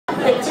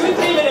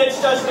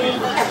trust me.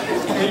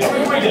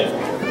 We did.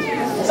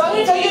 So I'm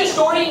going to tell you the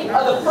story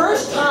of the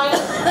first time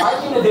I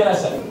came to Dera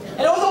Center.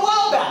 And it was a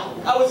while back.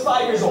 I was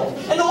 5 years old.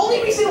 And the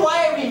only reason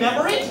why I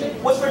remember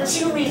it was for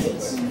 2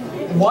 reasons.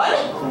 One,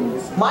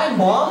 my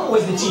mom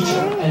was the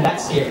teacher, and that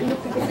scared me.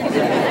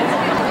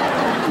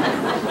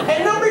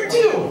 And number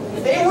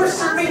 2, they were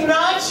serving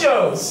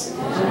nachos.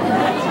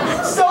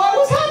 So I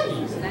was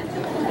happy.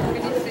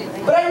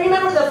 But I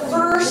remember the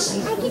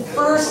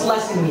first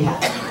lesson we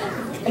had.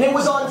 And it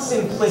was on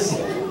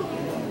simplicity.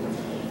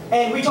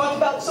 And we talked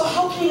about, so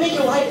how can you make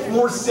your life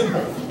more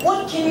simple?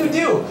 What can you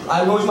do?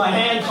 I rose my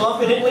hand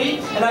confidently,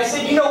 and I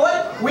said, you know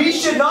what? We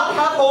should not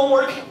have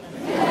homework.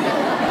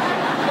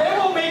 It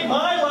will make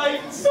my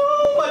life so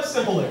much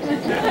simpler.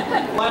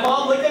 My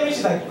mom looked at me,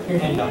 she's like, put your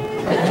hand down.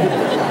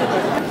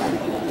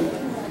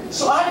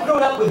 So I've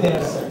grown up with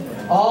this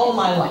all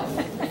my life.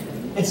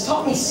 It's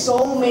taught me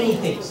so many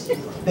things.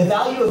 The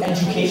value of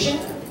education,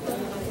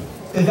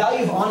 the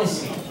value of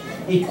honesty,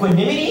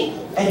 equanimity,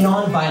 and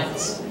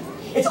non-violence.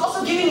 It's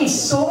also given me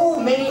so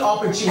many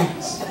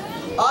opportunities.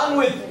 I'm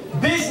with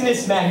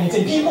business magnates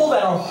and people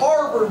that are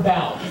Harvard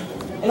bound.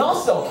 And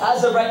also,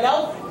 as of right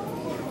now,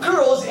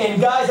 girls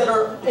and guys that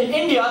are in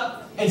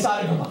India and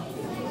Saregama.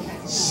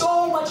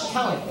 So much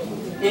talent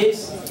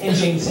is in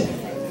Jain Center.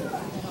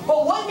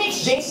 But what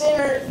makes Jain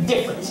Center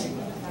different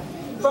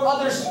from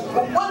others?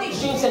 What makes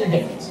Jain Center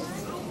different?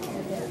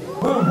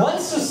 We're one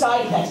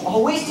society that's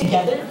always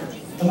together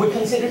and we're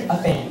considered a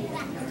family.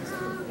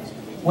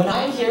 When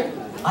I'm here,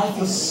 I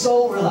feel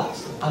so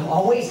relaxed. I'm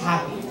always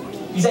happy.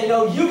 Because I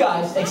know you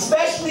guys,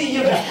 especially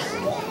you guys,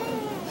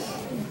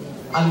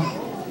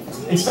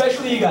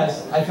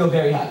 I feel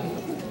very happy.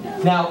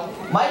 Now,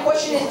 my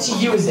question to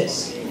you is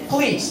this.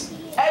 Please,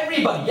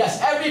 everybody,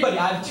 yes, everybody,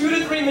 I have 2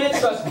 to 3 minutes,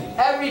 trust me.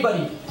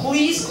 Everybody,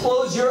 please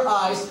close your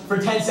eyes for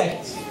 10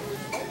 seconds.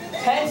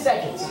 10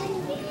 seconds.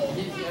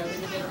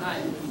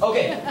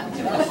 Okay.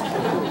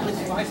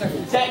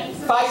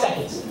 5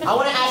 seconds. I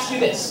want to ask you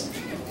this.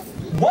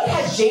 What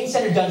has Jain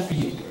Center done for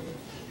you?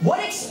 What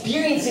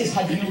experiences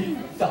have you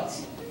felt?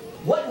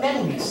 What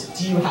memories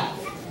do you have?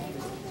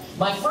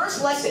 My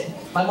first lesson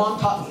my mom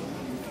taught me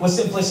was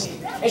simplicity.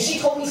 And she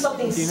told me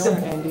something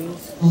simple.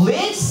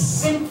 Live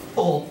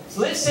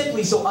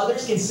simply so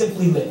others can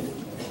simply live.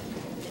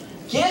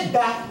 Give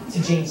back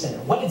to Jain Center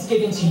what it's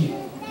given to you.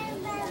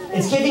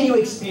 It's giving you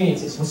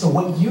experiences. So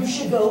what you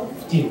should go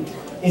do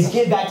is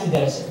give back to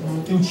Dera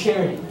Center through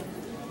charity.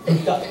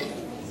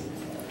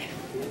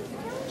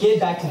 Give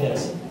back to Dera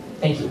Center.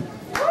 Thank you.